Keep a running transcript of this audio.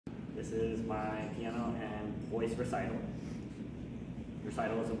This is my piano and voice recital.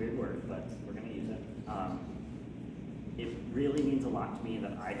 Recital is a weird word, but we're going to use it. It really means a lot to me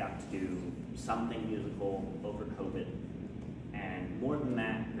that I got to do something musical over COVID. And more than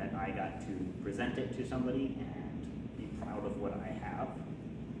that, that I got to present it to somebody and be proud of what I have.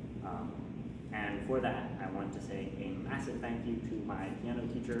 And for that, I want to say a massive thank you to my piano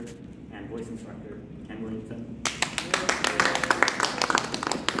teacher and voice instructor, Ken Williamson.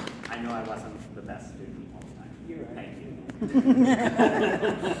 I know I wasn't the best student all the time. You're right.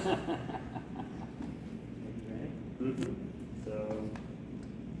 Thank you. So.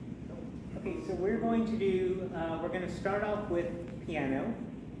 Okay, so we're going to do, we're going to start off with piano,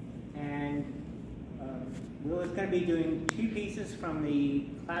 and Will is going to be doing two pieces from the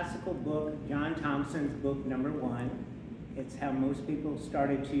classical book, John Thompson's book #1. It's how most people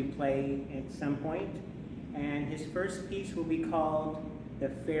started to play at some point. And his first piece will be called The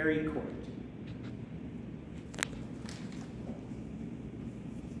Fairy Court.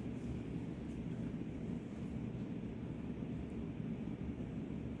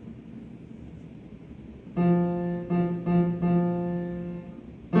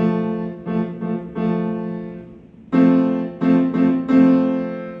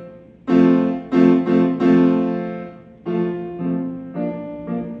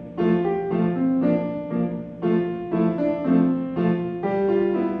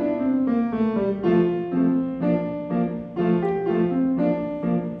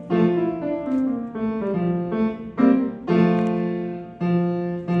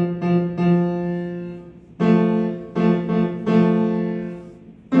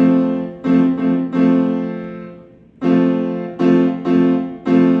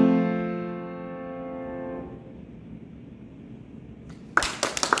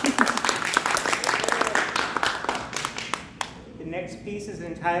 The next piece is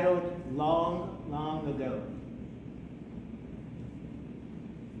entitled Long, Long Ago.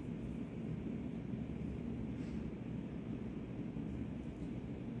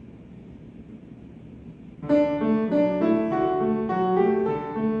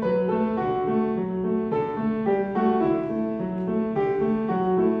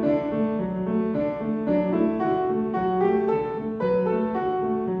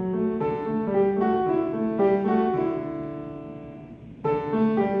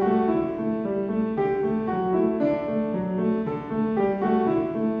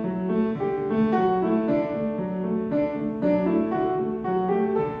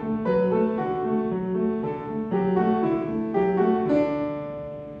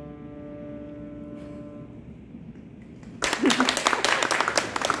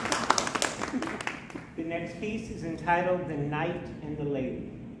 The next piece is entitled The Knight and the Lady.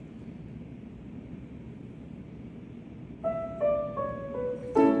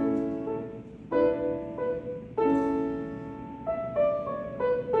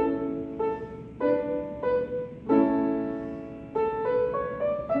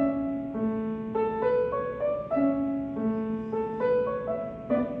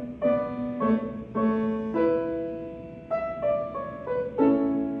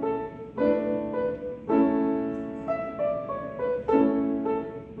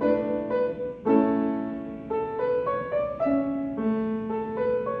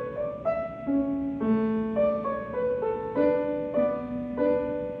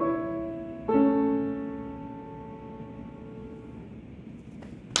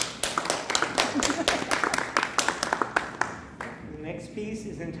 The next piece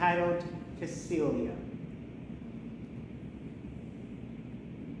is entitled Cecilia.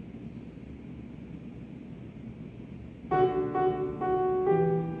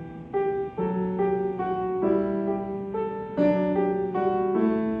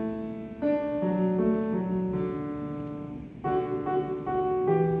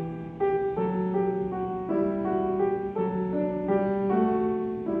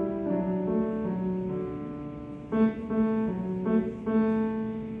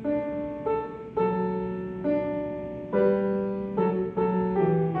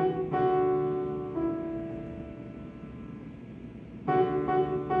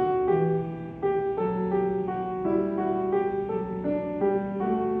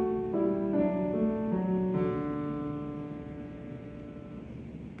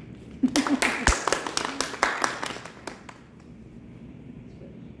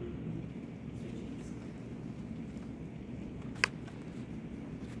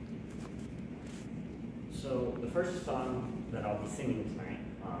 So the first song that I'll be singing tonight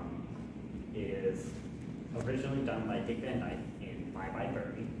is originally done by Dick Van Dyke in My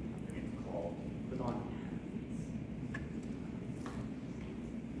Library, and it's called Put On Hats.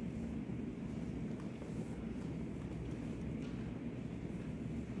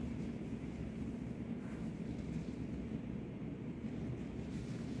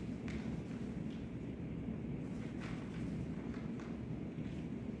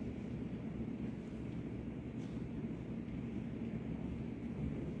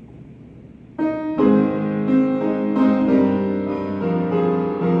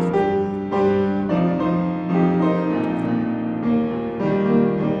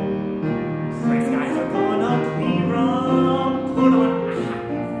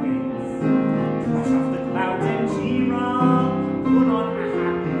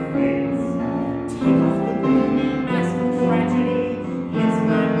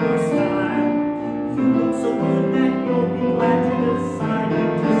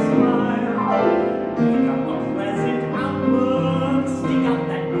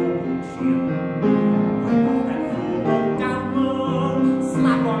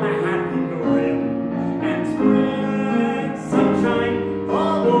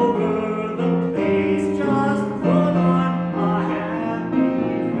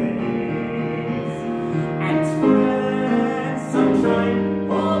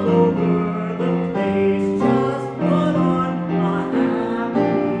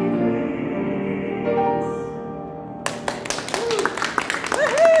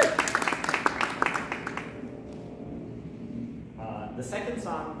 second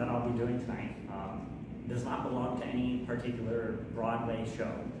song that I'll be doing tonight does not belong to any particular Broadway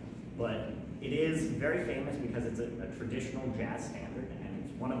show, but it is very famous because it's a traditional jazz standard, and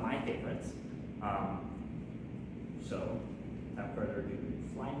it's one of my favorites. So, without further ado,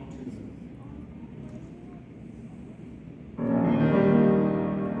 Fly Me to the Moon.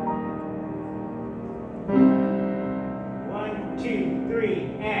 1, 2,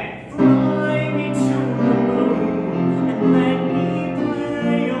 3, and Fly me to the moon and let me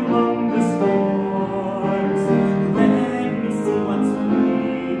play among the stars. Let me see what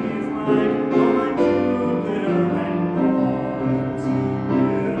spring is like on Jupiter and Mars.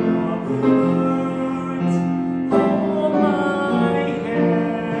 In other words, hold my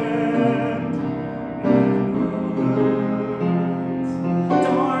hand. In other words,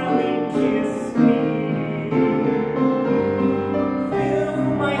 darling, kiss me. Fill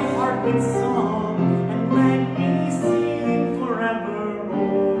my heart with song and let me sing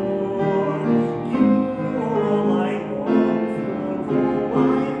forevermore. You are all I long for, though I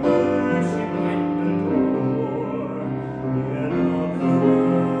worship and adore. In other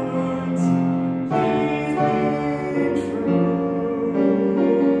words, please be true.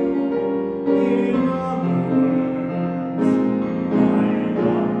 In other words, I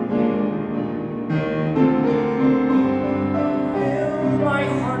love you. Fill my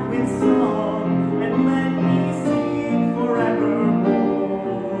heart with song and let me sing forevermore.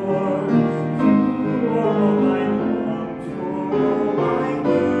 You are all I long for, all I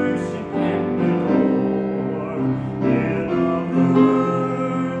worship and adore. In other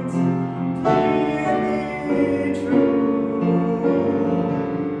words, please be true.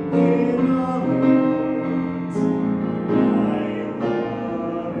 In other words, I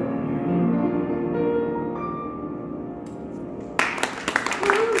love you.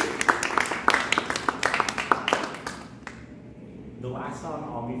 The last song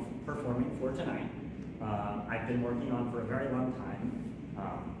I'll be performing for tonight, I've been working on for a very long time.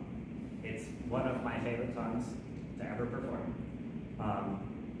 It's one of my favorite songs to ever perform.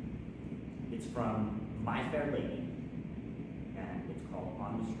 It's from My Fair Lady, and it's called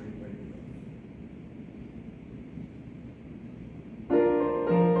On the Street Where You Live.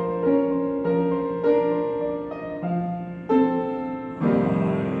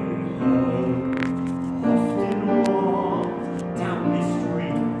 Often walked down this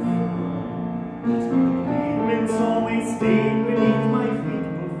street before, pavements always stayed beneath my feet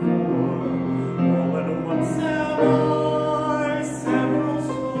before. All at once am I several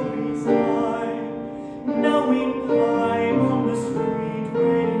stories high, knowing I'm on the street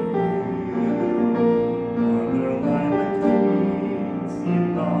where you live. Under lilac trees in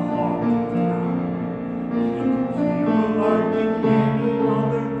the heart of town, and you are in any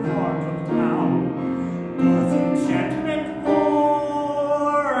other part of town. Does enchantment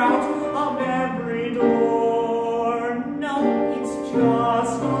pour out of every door? No, it's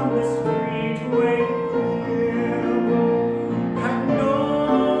just on the street where you live. And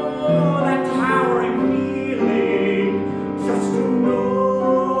oh, that towering feeling, just to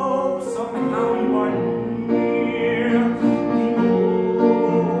know somehow you are near. The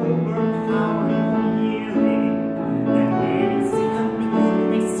overpowering feeling that any second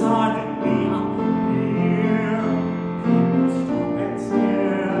may suddenly appear. People stop and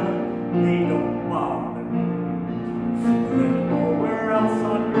stare, they don't bother me. There's nowhere else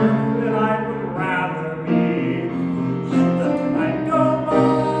on earth that I would rather be. Let the time go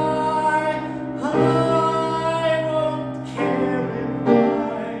by, I won't care if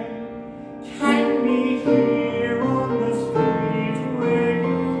I can be here.